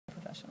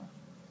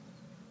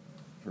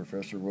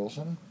Professor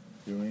Wilson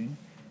doing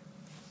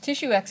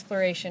tissue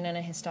exploration and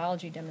a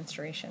histology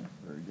demonstration.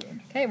 very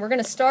good. Okay, we're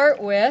going to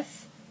start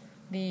with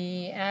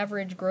the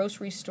average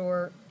grocery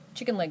store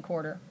chicken leg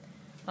quarter.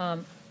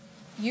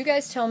 You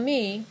guys tell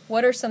me,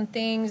 what are some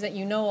things that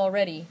you know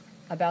already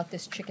about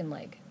this chicken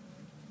leg?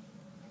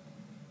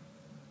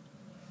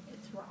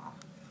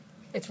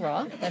 It's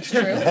raw, that's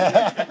true.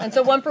 And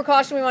so one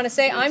precaution we want to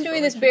say, I'm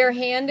doing this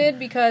barehanded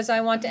because I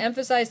want to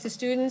emphasize to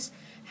students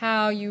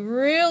how you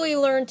really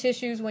learn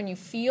tissues when you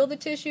feel the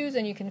tissues,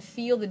 and you can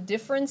feel the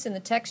difference in the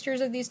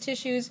textures of these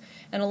tissues.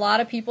 And a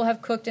lot of people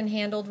have cooked and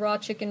handled raw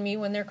chicken meat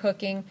when they're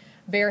cooking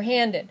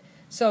barehanded.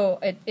 So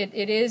it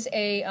is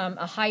a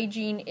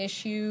hygiene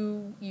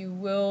issue. You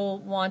will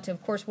want to,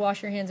 of course,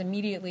 wash your hands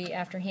immediately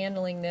after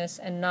handling this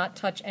and not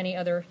touch any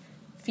other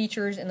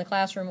features in the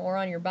classroom or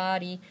on your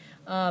body.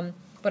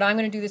 But I'm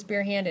going to do this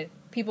barehanded.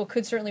 People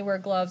could certainly wear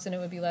gloves, and it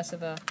would be less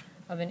of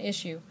an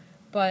issue.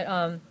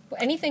 But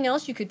anything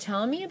else you could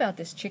tell me about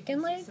this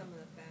chicken leg? Some of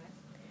the fat.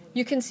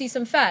 You can see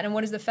some fat, and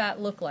what does the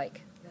fat look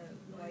like?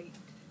 The white.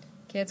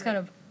 Okay, it's kind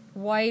of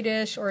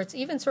whitish, or it's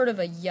even sort of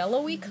a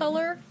yellowy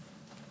color.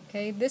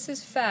 Okay, this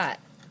is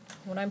fat.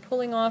 What I'm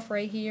pulling off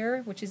right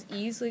here, which is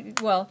easily,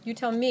 well, you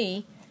tell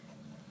me,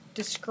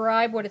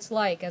 describe what it's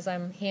like as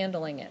I'm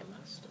handling it.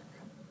 Elastic.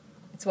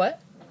 It's what?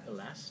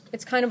 Elastic.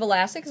 It's kind of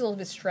elastic. It's a little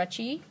bit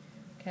stretchy.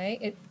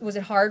 Okay, was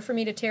it hard for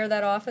me to tear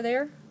that off of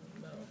there?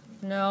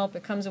 No. Nope,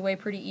 it comes away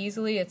pretty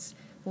easily. It's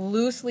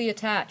loosely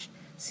attached.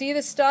 See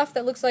the stuff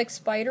that looks like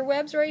spider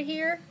webs right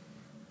here?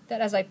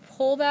 That as I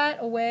pull that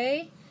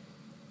away,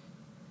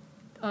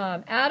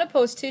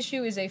 adipose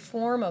tissue is a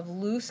form of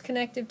loose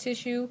connective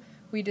tissue.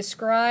 We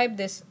describe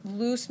this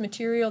loose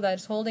material that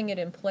is holding it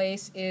in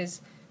place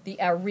is the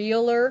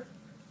areolar,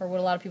 or what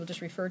a lot of people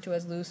just refer to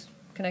as loose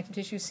connective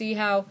tissue. See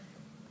how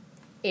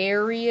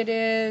airy it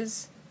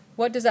is?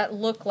 What does that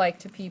look like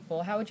to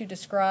people? How would you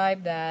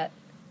describe that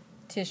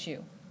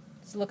tissue?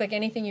 Does it look like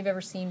anything you've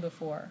ever seen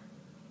before?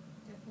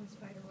 Definitely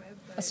spider web.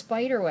 A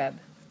spider web.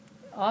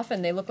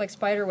 Often they look like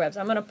spider webs.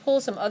 I'm going to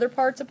pull some other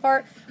parts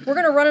apart. We're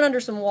going to run it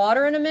under some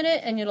water in a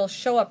minute, and it'll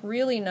show up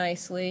really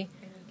nicely.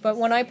 But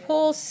when I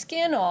pull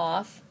skin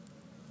off,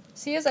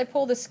 see as I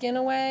pull the skin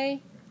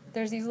away,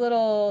 there's these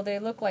little, they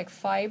look like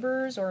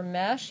fibers or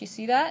mesh. You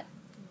see that?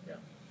 Yeah.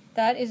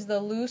 That is the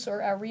loose or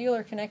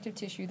areolar connective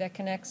tissue that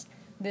connects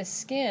this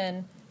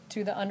skin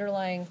to the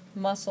underlying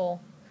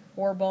muscle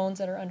or bones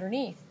that are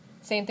underneath.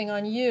 Same thing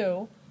on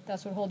you.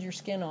 That's what holds your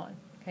skin on.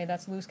 Okay,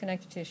 that's loose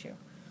connective tissue.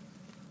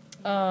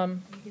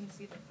 You can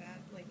see the fat,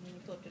 like when you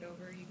flipped it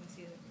over, you can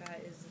see the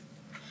fat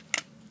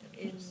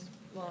is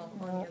on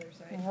the other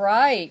side.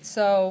 Right,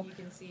 so You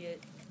can see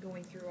it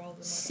going through all the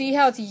muscles. see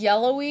how it's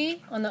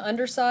yellowy on the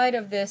underside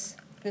of this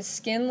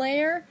skin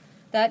layer?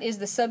 That is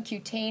the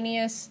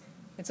subcutaneous.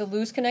 It's a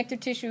loose connective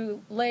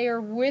tissue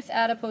layer with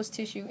adipose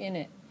tissue in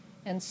it.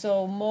 And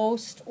so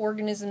most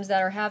organisms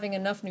that are having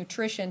enough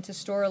nutrition to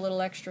store a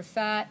little extra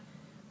fat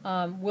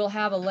will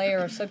have a layer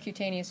of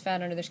subcutaneous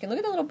fat under their skin. Look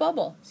at the little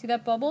bubble. See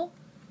that bubble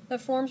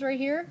that forms right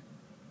here?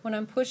 When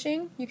I'm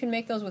pushing, you can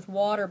make those with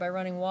water by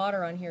running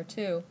water on here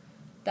too.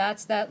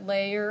 That's that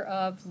layer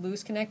of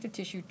loose connective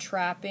tissue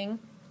trapping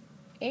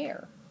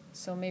air.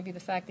 So maybe the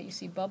fact that you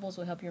see bubbles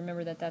will help you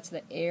remember that that's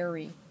the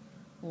airy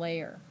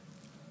layer.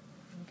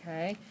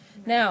 Okay.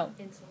 Now,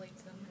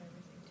 Insulates them and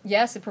everything.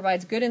 yes, it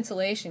provides good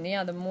insulation.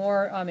 Yeah, the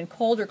more in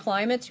colder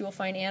climates, you will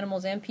find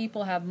animals and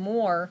people have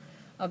more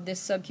of this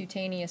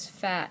subcutaneous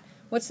fat.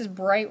 What's this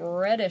bright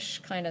reddish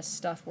kind of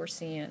stuff we're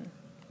seeing?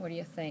 What do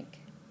you think?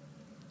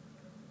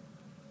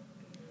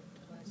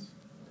 Blood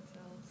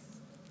cells.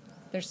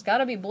 There's got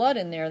to be blood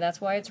in there.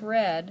 That's why it's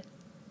red.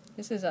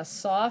 This is a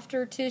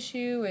softer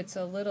tissue. It's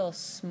a little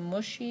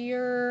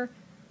smushier.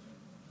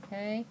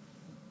 Okay.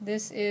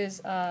 This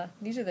is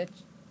these are the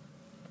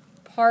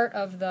part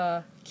of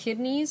the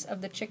kidneys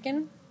of the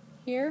chicken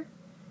here.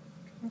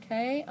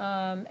 Okay,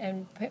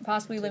 and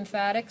possibly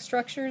lymphatic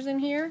structures in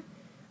here.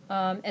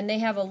 And they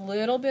have a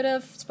little bit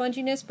of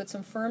sponginess, but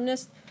some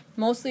firmness.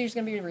 Mostly there's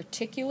going to be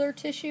reticular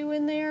tissue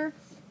in there.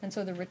 And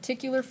so the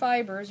reticular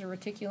fibers, or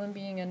reticulum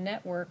being a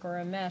network or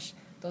a mesh,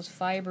 those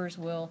fibers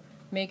will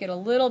make it a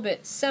little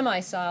bit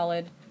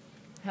semi-solid,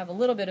 have a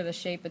little bit of a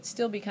shape, but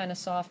still be kind of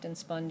soft and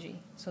spongy.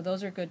 So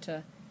those are good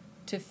to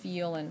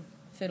feel and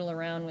fiddle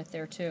around with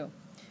there too.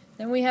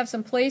 Then we have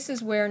some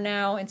places where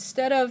now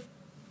instead of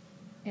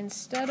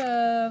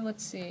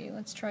let's see,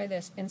 let's try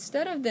this.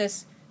 Instead of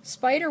this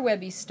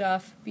spiderwebby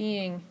stuff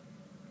being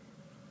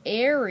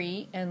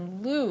airy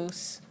and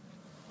loose,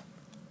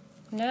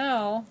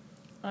 now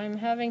I'm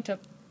having to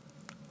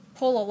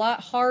pull a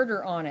lot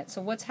harder on it.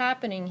 So what's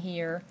happening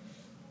here,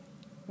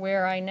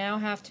 where I now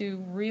have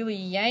to really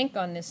yank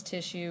on this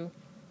tissue.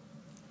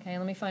 Okay,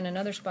 let me find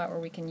another spot where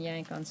we can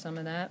yank on some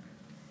of that.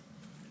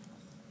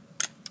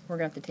 We're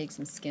going to have to take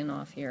some skin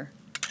off here.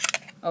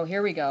 Oh,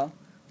 here we go.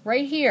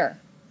 Right here.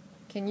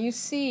 Can you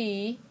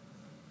see,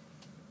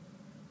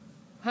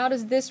 how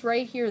does this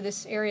right here,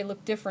 this area,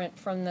 look different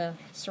from the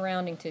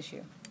surrounding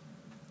tissue?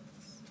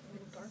 It's a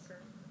little darker.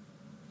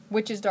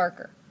 Which is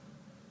darker?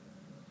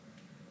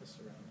 The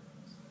surrounding.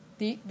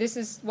 This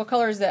is, what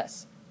color is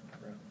this?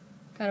 Brown.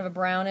 Kind of a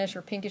brownish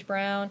or pinkish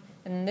brown.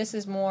 And this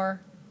is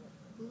more,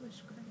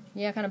 Bluish gray.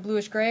 yeah, kind of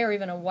bluish gray or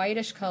even a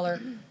whitish color.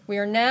 We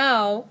are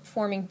now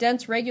forming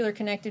dense regular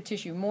connective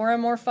tissue. More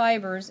and more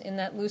fibers in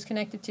that loose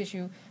connective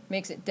tissue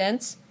makes it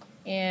dense,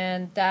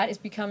 and that is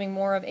becoming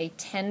more of a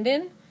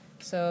tendon.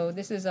 So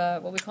this is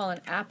what we call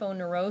an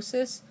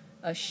aponeurosis,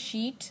 a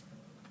sheet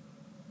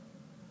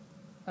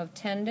of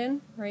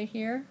tendon right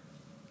here.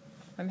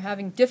 I'm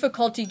having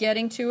difficulty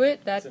getting to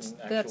it. It's an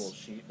actual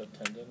sheet of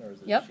tendon, or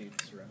is it Yep.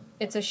 sheets around?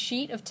 It's a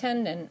sheet of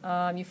tendon.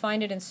 You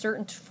find it in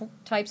certain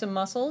types of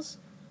muscles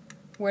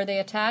where they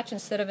attach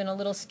instead of in a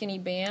little skinny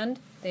band.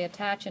 They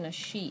attach in a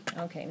sheet.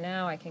 Okay,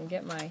 now I can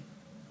get my...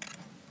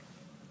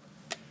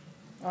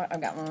 Oh, I've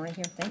got one right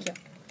here. Thank you.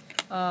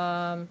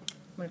 I'm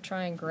going to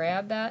try and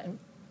grab that. And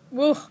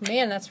whoa,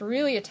 man, that's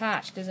really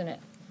attached, isn't it?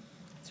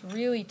 It's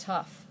really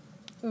tough.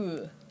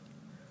 Ooh,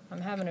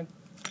 I'm having a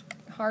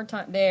hard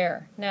time.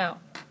 There. Now,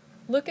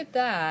 look at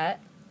that.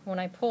 When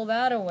I pull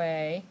that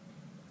away,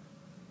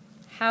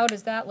 how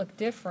does that look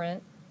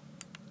different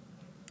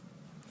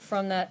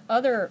from that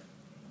other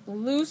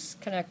loose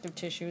connective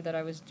tissue that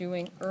I was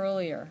doing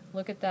earlier?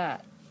 Look at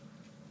that.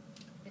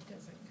 It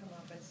doesn't come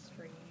off as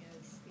stringy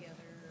as the other.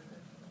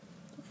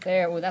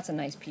 There. Oh, that's a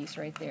nice piece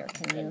right there.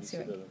 Can And you you see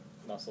see it? the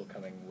muscle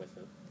coming with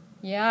it.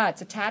 Yeah,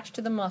 it's attached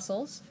to the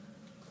muscles.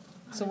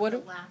 So what?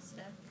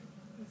 Elastic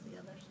is the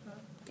other stuff.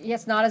 Yeah,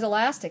 it's not as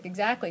elastic,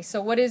 exactly.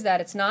 So what is that?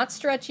 It's not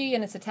stretchy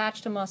and it's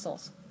attached to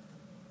muscles.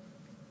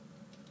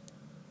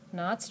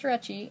 Not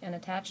stretchy and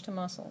attached to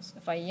muscles.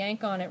 If I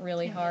yank on it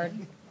really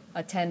hard,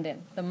 a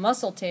tendon. The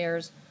muscle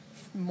tears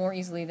more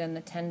easily than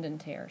the tendon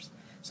tears.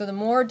 So the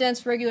more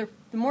dense the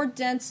more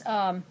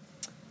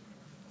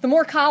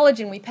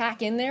collagen we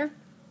pack in there,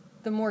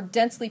 the more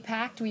densely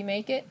packed we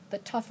make it, the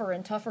tougher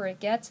and tougher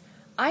it gets.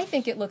 I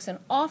think it looks an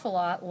awful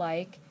lot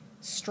like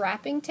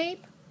strapping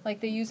tape,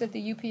 like they use at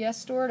the UPS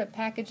store to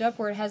package up,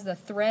 where it has the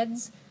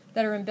threads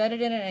that are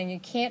embedded in it, and you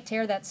can't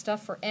tear that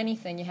stuff for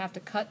anything. You have to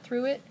cut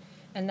through it,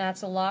 and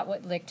that's a lot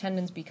what like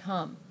tendons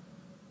become.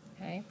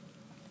 Okay?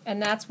 And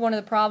that's one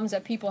of the problems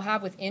that people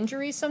have with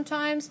injuries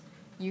sometimes.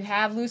 You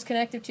have loose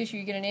connective tissue,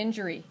 you get an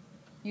injury.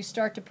 You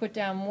start to put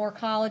down more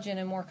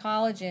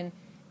collagen,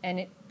 and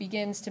it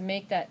begins to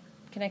make that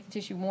connective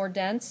tissue more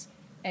dense,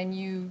 and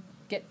you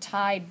get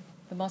tied,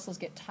 the muscles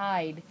get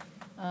tied.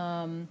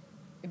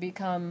 It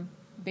become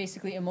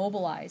basically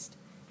immobilized.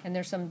 And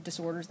there's some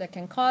disorders that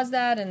can cause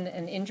that, and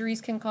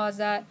injuries can cause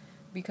that,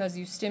 because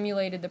you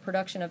stimulated the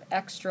production of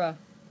extra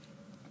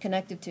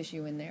connective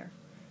tissue in there.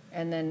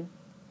 And then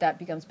that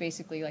becomes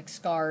basically like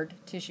scarred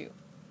tissue.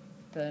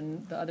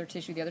 Then the other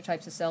tissue, the other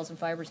types of cells and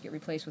fibers get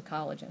replaced with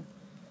collagen.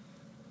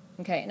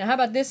 Okay, now how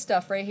about this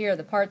stuff right here,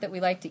 the part that we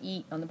like to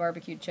eat on the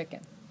barbecued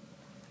chicken?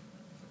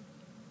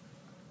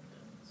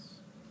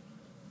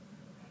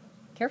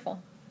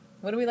 Careful.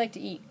 What do we like to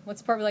eat?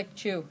 What's the part we like to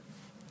chew?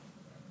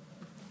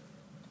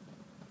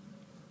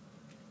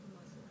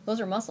 Those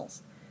are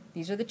muscles.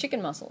 These are the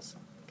chicken muscles.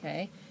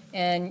 Okay,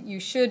 and you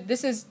should.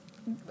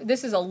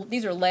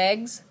 These are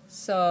legs.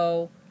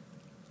 So,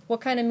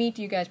 what kind of meat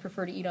do you guys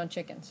prefer to eat on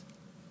chickens?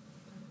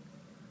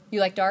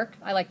 You like dark?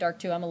 I like dark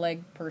too. I'm a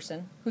leg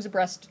person. Who's a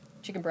breast?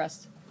 Chicken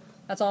breast.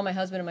 That's all my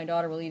husband and my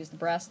daughter will eat is the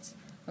breasts.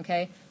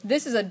 Okay,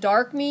 this is a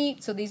dark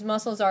meat, so these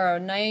muscles are a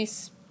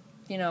nice,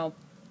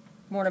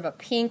 more of a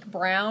pink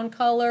brown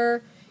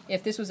color.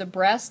 If this was a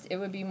breast, it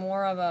would be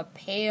more of a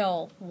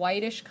pale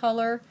whitish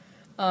color.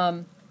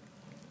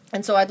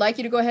 And so I'd like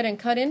you to go ahead and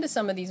cut into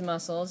some of these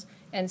muscles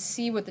and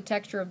see what the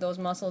texture of those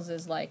muscles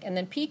is like. And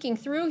then peeking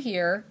through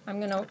here, I'm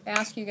going to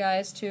ask you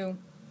guys to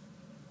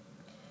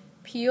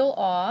peel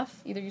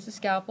off, either use a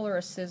scalpel or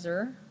a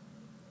scissor,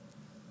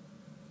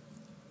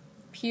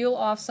 peel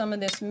off some of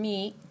this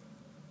meat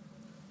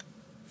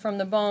from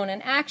the bone.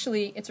 And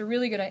actually, it's a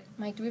really good idea.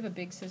 Mike, do we have a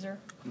big scissor?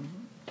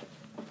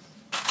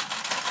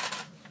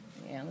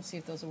 Yeah, let's see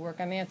if those will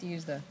work. I may have to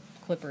use the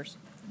clippers.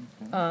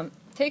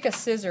 Take a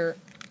scissor.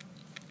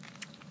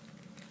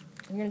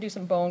 I'm going to do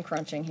some bone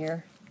crunching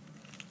here.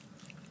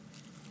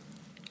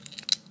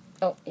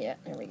 Oh, yeah,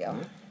 there we go.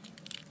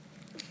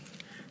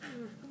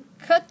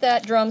 Cut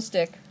that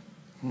drumstick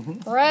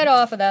right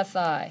off of that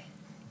thigh.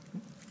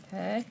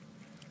 Okay.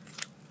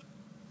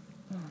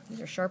 Oh, these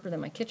are sharper than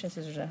my kitchen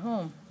scissors at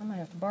home. I might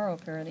have to borrow a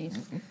pair of these.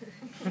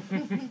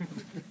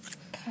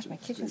 Gosh, my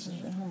kitchen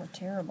scissors at home are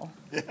terrible.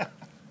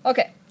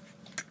 Okay.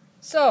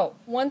 So,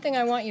 one thing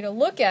I want you to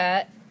look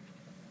at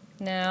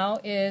now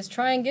is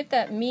try and get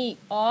that meat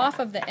off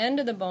of the end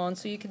of the bone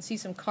so you can see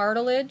some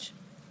cartilage.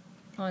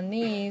 On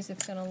these,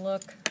 it's going to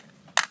look,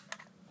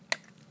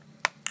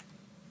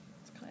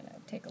 let's kind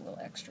of take a little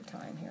extra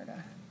time here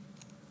to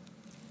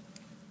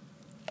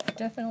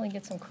definitely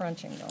get some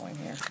crunching going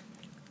here.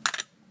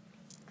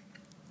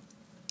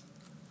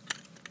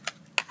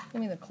 Give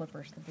me the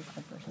clippers, the big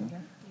clippers.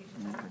 Okay?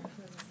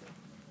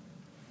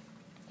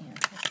 Yeah,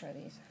 let's try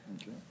these.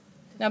 Okay.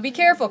 Now be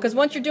careful, because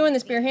once you're doing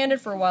this barehanded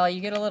for a while,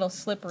 you get a little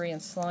slippery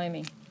and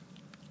slimy.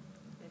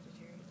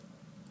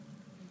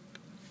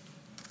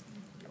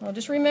 Well,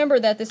 just remember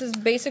that this is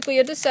basically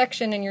a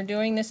dissection, and you're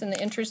doing this in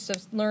the interests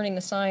of learning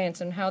the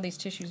science and how these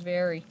tissues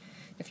vary.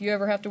 If you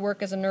ever have to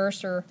work as a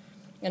nurse or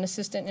an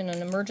assistant in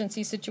an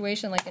emergency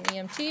situation like an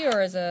EMT,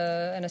 or as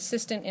an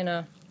assistant in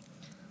a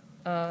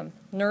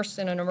nurse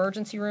in an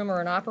emergency room or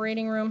an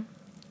operating room.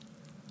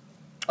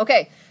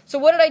 Okay, so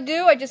what did I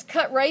do? I just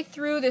cut right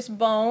through this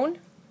bone.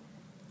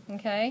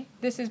 Okay,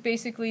 this is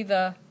basically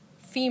the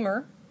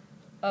femur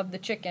of the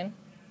chicken.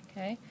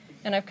 Okay,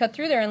 and I've cut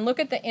through there, and look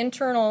at the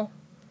internal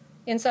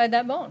inside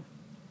that bone.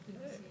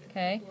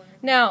 Okay,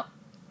 now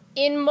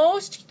in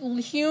most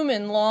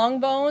human long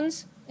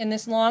bones, in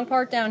this long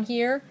part down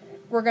here,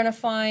 we're going to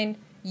find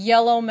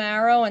yellow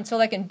marrow. And so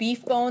like in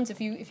beef bones,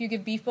 if you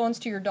give beef bones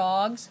to your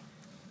dogs,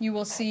 you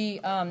will see,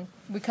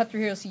 we cut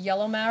through here, you'll see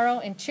yellow marrow.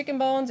 In chicken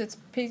bones, it's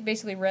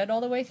basically red all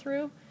the way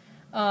through.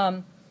 But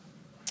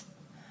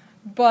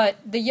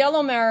the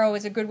yellow marrow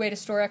is a good way to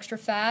store extra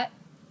fat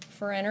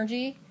for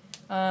energy.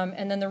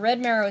 And then the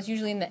red marrow is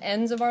usually in the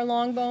ends of our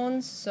long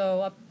bones,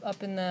 so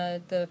up in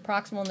the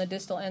proximal and the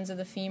distal ends of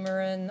the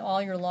femur, and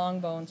all your long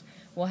bones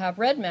will have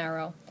red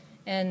marrow.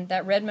 And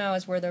that red marrow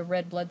is where the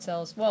red blood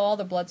cells, well, all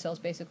the blood cells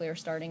basically are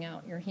starting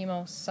out. Your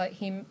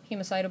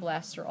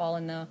hemocytoblasts are all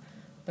in the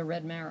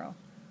red marrow.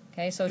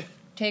 Okay, so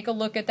take a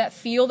look at that.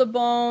 Feel the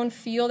bone,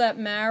 feel that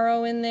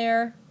marrow in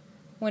there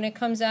when it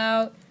comes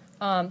out.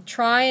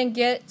 Try and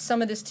get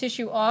some of this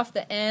tissue off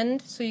the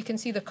end so you can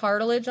see the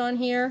cartilage on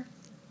here.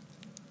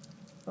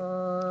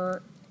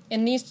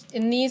 In these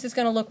it's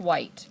going to look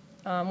white.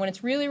 When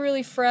it's really,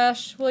 really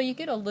fresh, well, you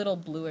get a little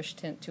bluish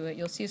tint to it.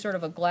 You'll see sort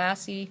of a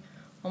glassy,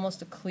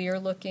 almost a clear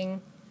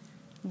looking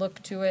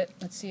look to it.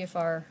 Let's see if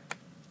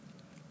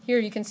here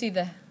you can see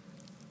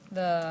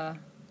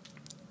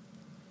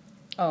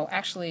oh,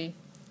 actually,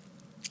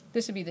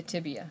 this would be the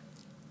tibia.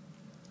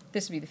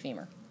 This would be the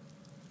femur.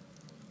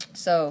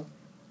 So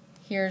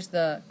here's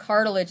the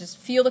cartilage. Just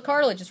feel the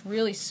cartilage. It's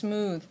really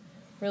smooth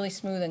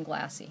and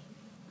glassy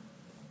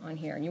on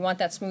here. And you want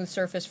that smooth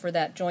surface for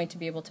that joint to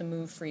be able to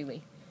move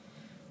freely.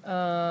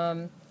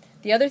 The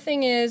other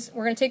thing is,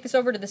 we're going to take this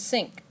over to the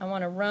sink. I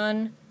want to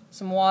run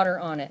some water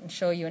on it and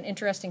show you an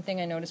interesting thing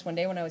I noticed one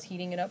day when I was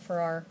heating it up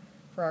for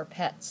our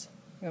pets.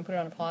 You want to put it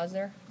on a pause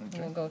there? Okay.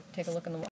 And we'll go take a look in the water.